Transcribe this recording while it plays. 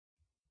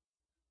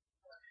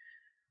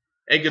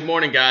Hey, good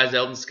morning, guys.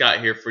 Elden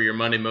Scott here for your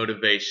Monday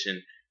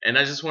Motivation. And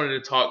I just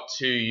wanted to talk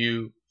to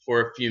you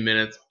for a few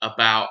minutes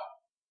about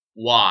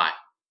why.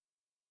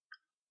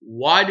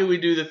 Why do we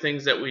do the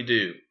things that we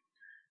do?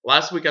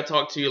 Last week I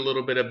talked to you a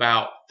little bit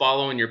about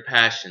following your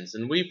passions.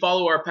 And we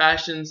follow our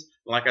passions,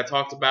 like I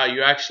talked about,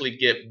 you actually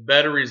get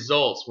better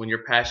results when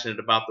you're passionate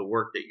about the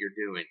work that you're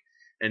doing.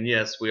 And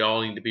yes, we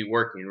all need to be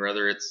working,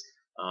 whether it's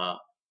uh,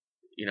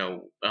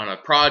 on a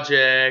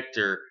project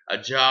or a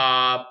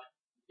job.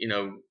 you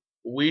know,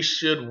 we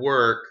should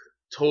work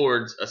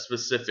towards a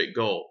specific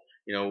goal.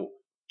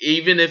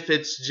 Even if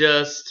it's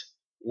just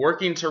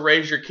working to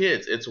raise your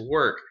kids, it's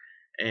work.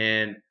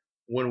 And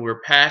when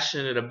we're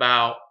passionate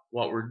about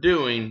what we're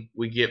doing,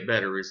 we get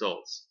better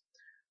results.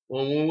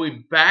 Well, when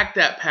we back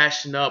that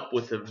passion up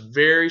with a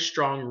very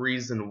strong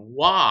reason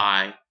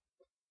why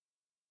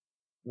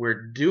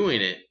we're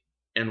doing it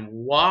and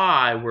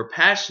why we're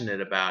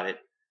passionate about it,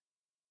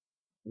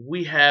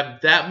 we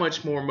have that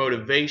much more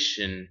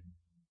motivation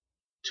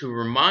to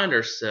remind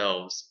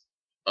ourselves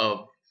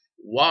of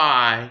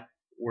why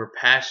we're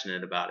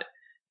passionate about it.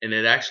 And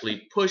it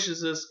actually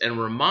pushes us and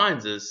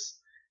reminds us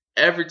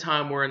every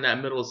time we're in that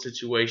middle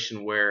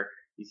situation where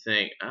you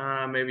think,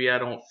 maybe I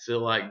don't feel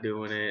like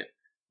doing it.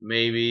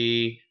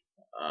 Maybe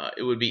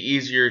it would be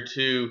easier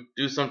to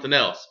do something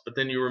else. But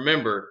then you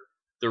remember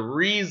the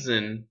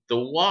reason, the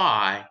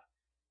why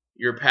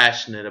you're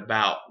passionate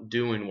about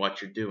doing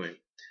what you're doing.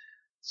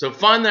 So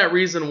find that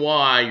reason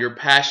why you're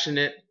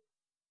passionate.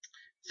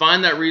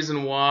 Find that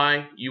reason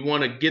why you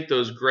want to get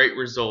those great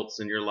results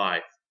in your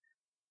life.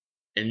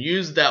 And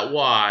use that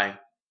why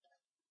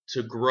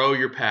to grow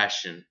your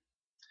passion.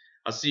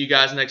 I'll see you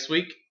guys next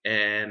week,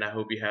 and I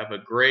hope you have a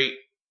great,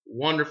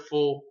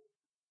 wonderful,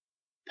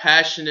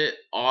 passionate,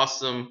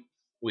 awesome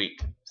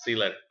week. See you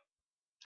later.